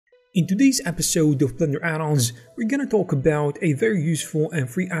In today's episode of Blender Addons, we're gonna talk about a very useful and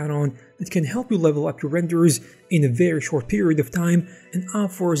free add-on that can help you level up your renders in a very short period of time and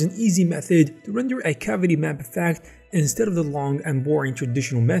offers an easy method to render a cavity map effect instead of the long and boring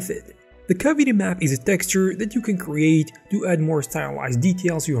traditional method. The cavity map is a texture that you can create to add more stylized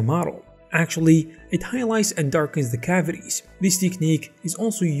details to your model. Actually, it highlights and darkens the cavities. This technique is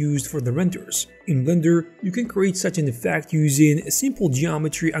also used for the renders. In Blender, you can create such an effect using simple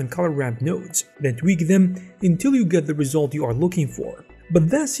geometry and color ramp nodes, then tweak them until you get the result you are looking for. But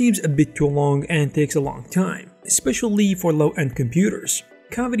that seems a bit too long and takes a long time, especially for low-end computers.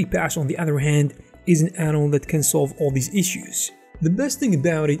 Cavity Pass, on the other hand, is an add-on that can solve all these issues. The best thing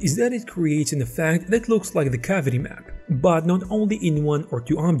about it is that it creates an effect that looks like the cavity map, but not only in one or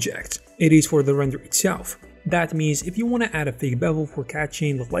two objects. It is for the render itself. That means if you want to add a fake bevel for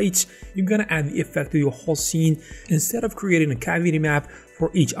catching the lights, you're gonna add the effect to your whole scene instead of creating a cavity map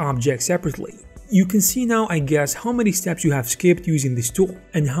for each object separately. You can see now, I guess, how many steps you have skipped using this tool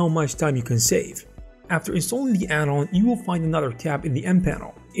and how much time you can save. After installing the add-on, you will find another tab in the M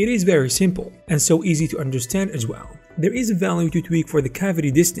panel. It is very simple and so easy to understand as well. There is a value to tweak for the cavity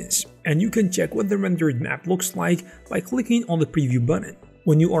distance, and you can check what the rendered map looks like by clicking on the preview button.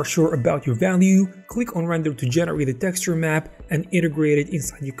 When you are sure about your value, click on render to generate the texture map and integrate it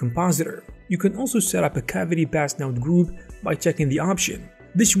inside your compositor. You can also set up a cavity pass node group by checking the option.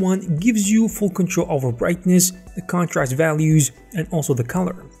 This one gives you full control over brightness, the contrast values, and also the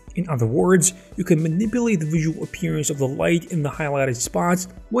color. In other words, you can manipulate the visual appearance of the light in the highlighted spots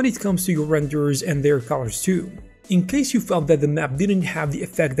when it comes to your renders and their colors too. In case you felt that the map didn't have the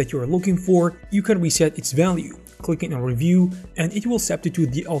effect that you are looking for, you can reset its value, clicking on review, and it will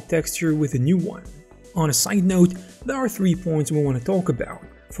substitute the old texture with a new one. On a side note, there are 3 points we want to talk about.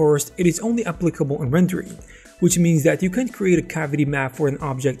 First, it is only applicable in rendering, which means that you can't create a cavity map for an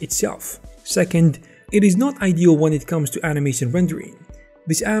object itself. Second, it is not ideal when it comes to animation rendering.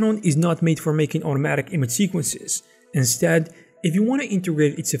 This add-on is not made for making automatic image sequences. Instead, if you want to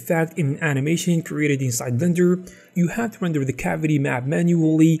integrate its effect in an animation created inside Blender, you have to render the cavity map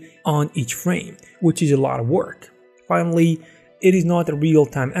manually on each frame, which is a lot of work. Finally, it is not a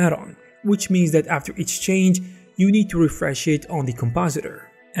real-time add-on, which means that after each change, you need to refresh it on the compositor.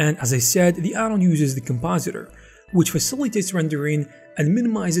 And as I said, the add-on uses the compositor, which facilitates rendering and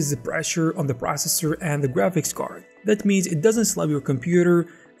minimizes the pressure on the processor and the graphics card. That means it doesn't slap your computer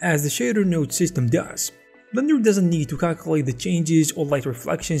as the shader node system does. Blender doesn't need to calculate the changes or light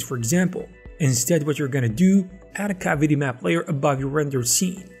reflections, for example. Instead, what you're gonna do, add a cavity map layer above your rendered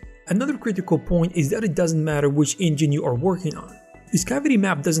scene. Another critical point is that it doesn't matter which engine you are working on. This cavity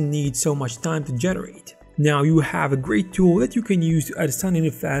map doesn't need so much time to generate. Now you have a great tool that you can use to add stunning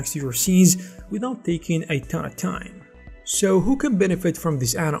effects to your scenes without taking a ton of time. So who can benefit from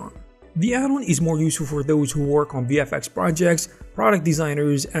this add-on? The add-on is more useful for those who work on VFX projects, product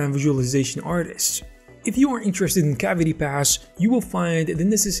designers, and visualization artists. If you are interested in Cavity Pass, you will find the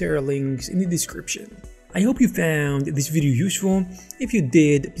necessary links in the description. I hope you found this video useful. If you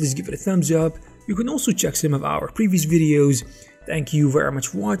did, please give it a thumbs up. You can also check some of our previous videos. Thank you very much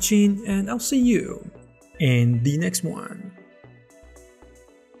for watching, and I'll see you in the next one.